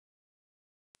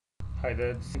Hi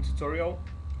there, this is a tutorial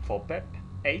for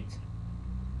PEP8.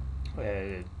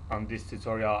 On this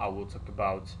tutorial I will talk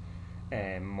about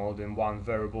more than one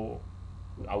variable.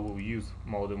 I will use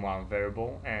more than one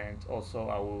variable, and also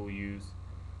I will use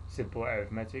simple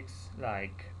arithmetics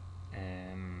like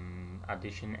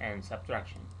addition and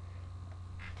subtraction.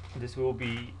 This will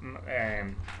be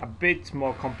a bit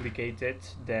more complicated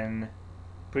than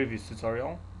previous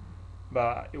tutorial,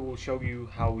 but it will show you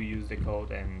how we use the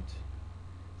code and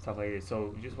stuff like this,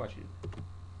 so just watch it.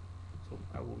 So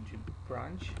I will do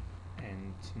branch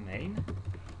and main,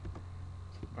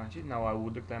 so branch it. Now I will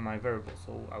declare my variable,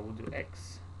 so I will do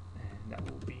x, and that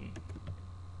will be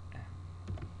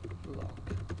block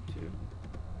 2,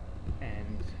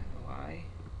 and y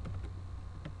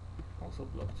also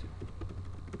block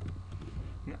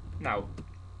 2. Now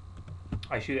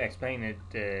I should explain it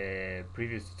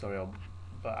previous tutorial,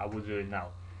 but I will do it now.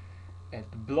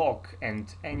 The block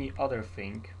and any other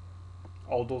thing,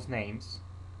 all those names,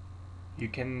 you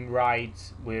can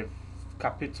write with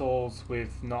capitals,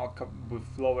 with not with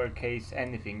lowercase,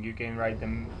 anything. You can write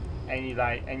them any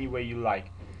way you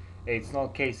like. It's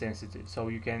not case sensitive, so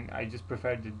you can. I just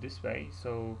preferred it this way,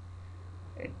 so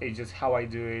it's just how I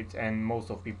do it, and most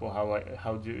of people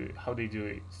how they do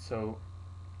it. So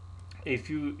if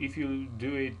you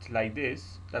do it like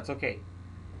this, that's okay.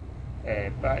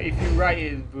 But if you write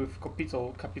it with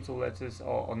capital letters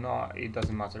or not, it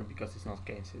doesn't matter because it's not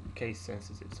case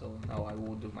sensitive. So now I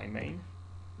will do my main,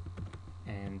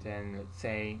 and then let's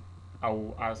say I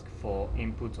will ask for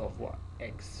input of what,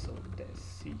 x. So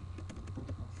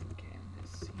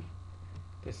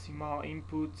decimal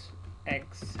input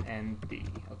x and d.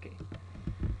 Okay,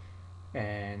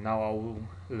 and now I will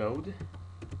load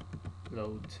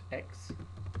x.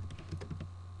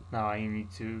 Now I need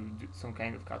to do some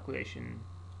kind of calculation.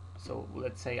 So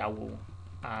let's say I will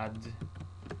add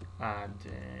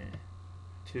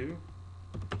 2,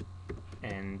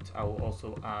 and I will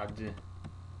also add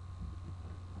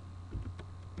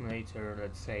later,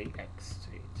 let's say, x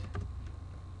to it.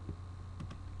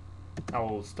 I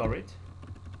will store it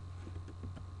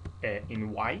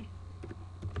in y,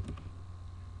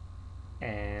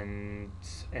 and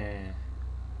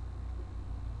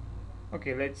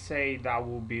okay, let's say that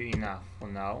will be enough for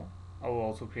now. I will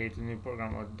also create a new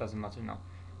program, or it doesn't matter now.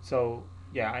 So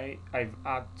yeah, I've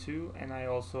add 2, and I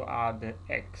also add the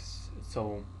x.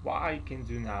 So what I can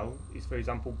do now is, for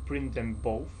example, print them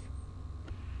both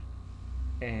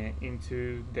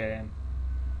into the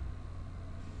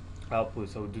output.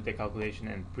 So do the calculation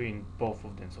and print both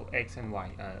of them, so x and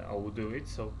y. I will do it.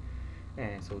 So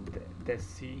so the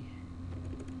decimal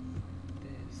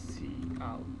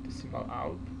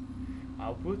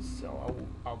output, so I will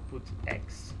output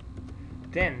x.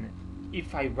 Then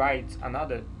if I write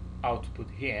another output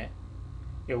here,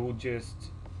 it will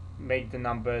just make the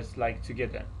numbers like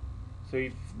together. So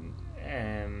if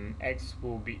x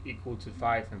will be equal to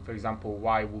 5, and for example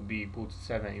y will be equal to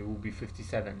 7, it will be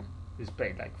 57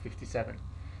 displayed like 57.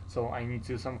 So I need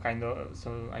some kind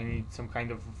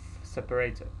of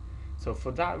separator. So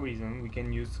for that reason we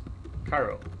can use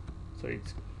charo, so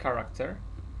it's character,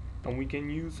 and we can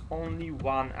use only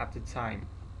one at a time.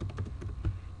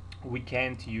 We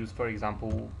can't use, for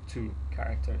example, 2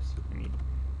 characters. I mean,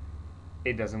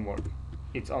 it doesn't work.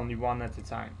 It's only one at a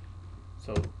time.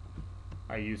 So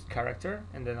I use character,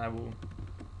 and then I will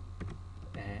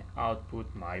output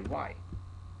my y,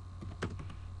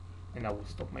 and I will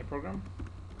stop my program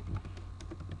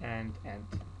and end.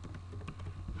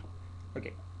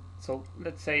 Okay, so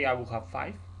let's say I will have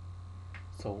 5.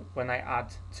 So when I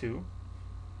add 2,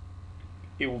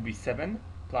 it will be 7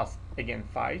 plus again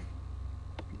 5,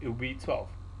 it will be 12.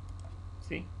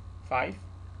 See, 5,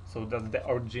 so that's the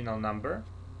original number,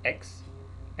 x,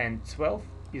 and 12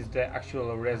 is the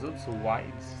actual result. So y,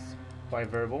 this is y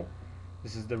variable,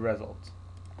 this is the result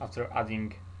after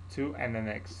adding 2 and an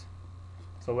x.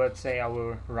 So let's say I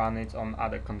will run it on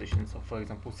other conditions. So for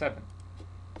example 7,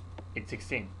 it's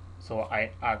 16, so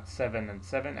I add 7 and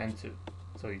 7 and 2,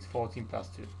 so it's 14 plus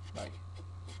 2. Like,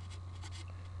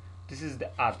 this is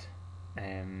the add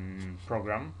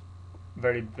program,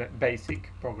 very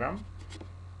basic program.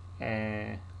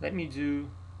 Let me do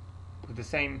with the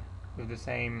same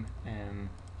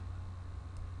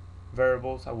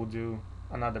variables. I will do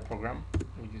another program.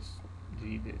 We just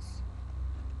delete this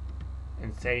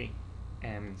and say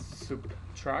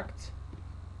subtract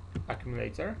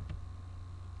accumulator,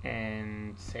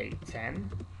 and say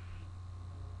 10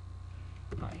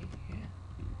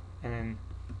 and then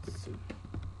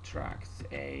subtract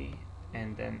a,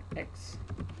 and then x,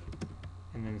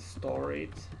 and then store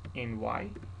it in y,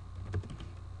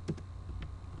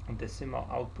 and decimal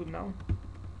output now.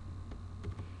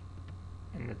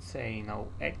 and let's say now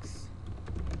X,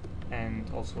 and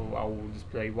also I will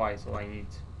display Y, so I need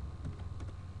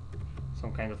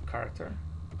some kind of character.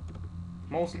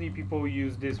 Mostly people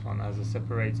use this one as a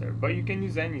separator, but you can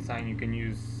use any sign. You can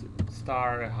use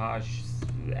star, hash,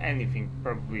 anything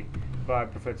probably, but I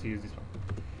prefer to use this one.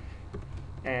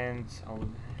 And I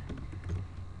would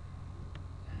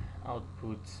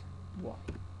output Y.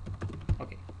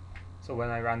 Okay, so when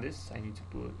I run this, I need to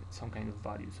put some kind of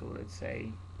value. So let's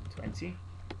say 20.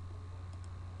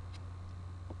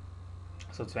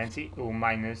 So 20, it will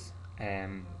minus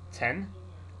 10,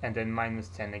 and then minus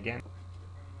 10 again.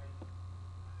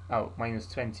 Oh, minus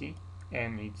 20,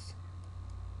 and it's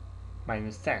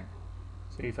minus 10.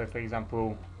 So if I, for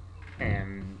example,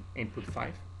 input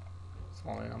 5,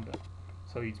 smaller number,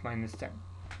 so it's minus 10.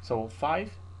 So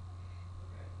 5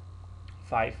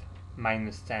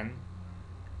 minus 10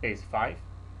 is 5,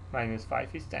 minus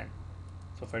 5 is 10.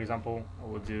 So for example, I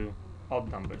will do odd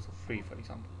numbers of 3, for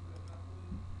example.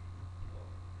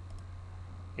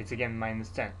 It's again minus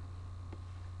 10.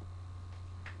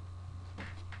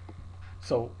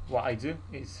 So what I do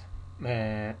is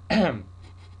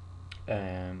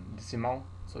decimal,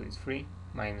 so it's 3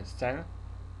 minus 10,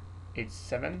 it's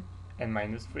 7, and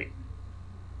minus 3,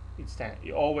 it's 10.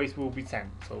 It always will be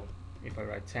 10. So if I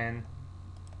write 10,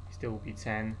 it still will be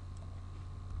 10.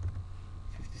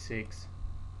 56,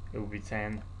 it will be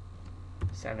 10.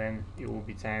 7, it will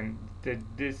be 10.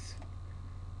 This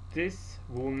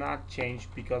will not change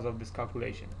because of this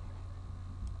calculation.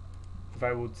 If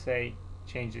I would say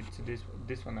change it to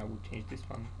this one, I would change this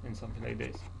one and something like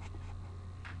this,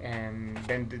 and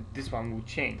then this one would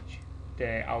change,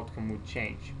 the outcome would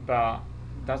change, but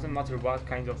doesn't matter what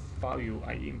kind of value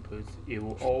I input, it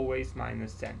will always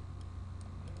minus 10.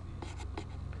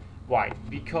 Why?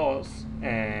 Because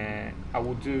I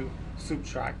will do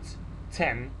subtract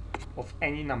 10 of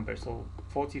any number. So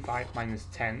 45 minus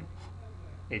 10,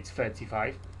 it's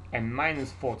 35, and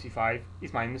minus 45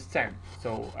 is minus 10.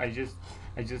 So I just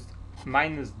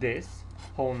minus this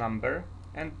whole number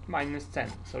and minus 10.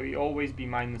 So it always be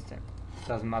minus 10.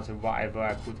 Doesn't matter whatever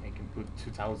I put. I can put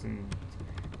 2000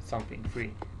 something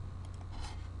 3.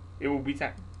 It will be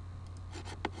 10.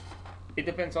 It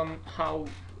depends on how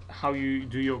you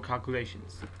do your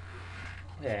calculations.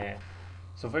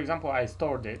 So for example, I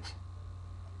stored it,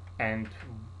 and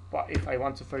if I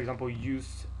want to, for example,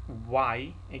 use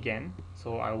Y again,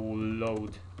 so I will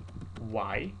load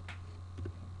Y,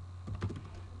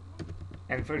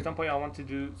 and for example I want to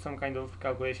do some kind of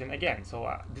calculation again, so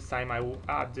this time I will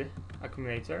add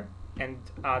accumulator and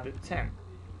add 10,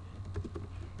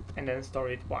 and then store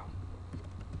it Y.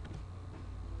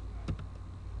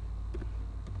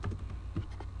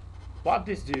 What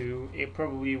this do, it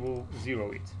probably will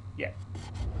zero it. Yeah.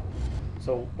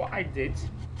 So what I did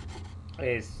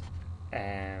is,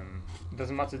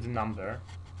 doesn't matter the number,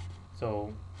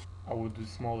 so I would do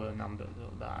smaller number,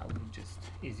 so that would just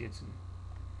easier to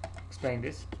explain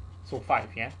this. So 5,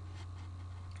 yeah.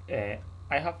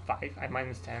 I have 5. I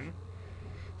minus 10,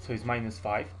 so it's minus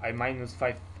 5. I minus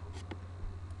 5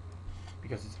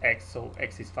 because it's x, so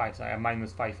x is 5. So I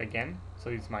minus 5 again, so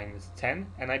it's minus 10,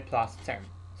 and I plus 10.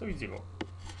 So it's 0,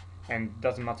 and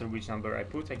doesn't matter which number I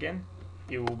put again,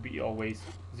 it will be always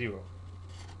 0.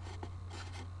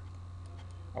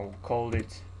 I will call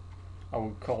it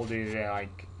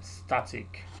like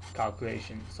static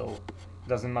calculation, so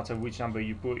doesn't matter which number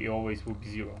you put, it always will be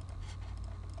 0.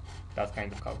 That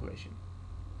kind of calculation.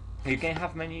 You can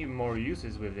have many more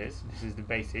uses with this. This is the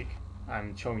basic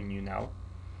I'm showing you now.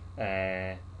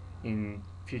 In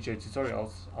future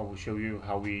tutorials I will show you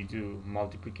how we do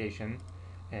multiplication.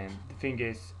 And the thing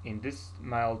is, in this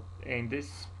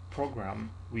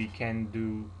program we can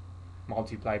do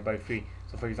multiply by 3.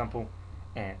 So for example,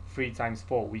 3 times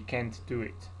 4, we can't do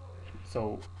it.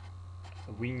 So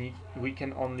we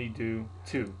can only do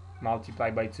 2,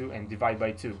 multiply by 2 and divide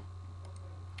by 2,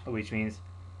 which means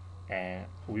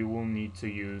we will need to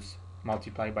use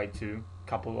multiply by 2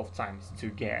 couple of times to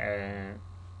get a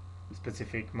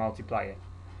specific multiplier.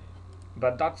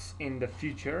 But that's in the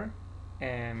future.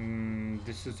 And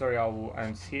this tutorial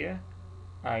ends here.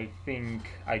 I think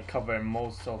I cover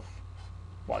most of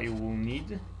what you will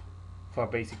need for a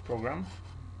basic program,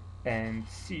 and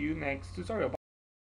see you next tutorial.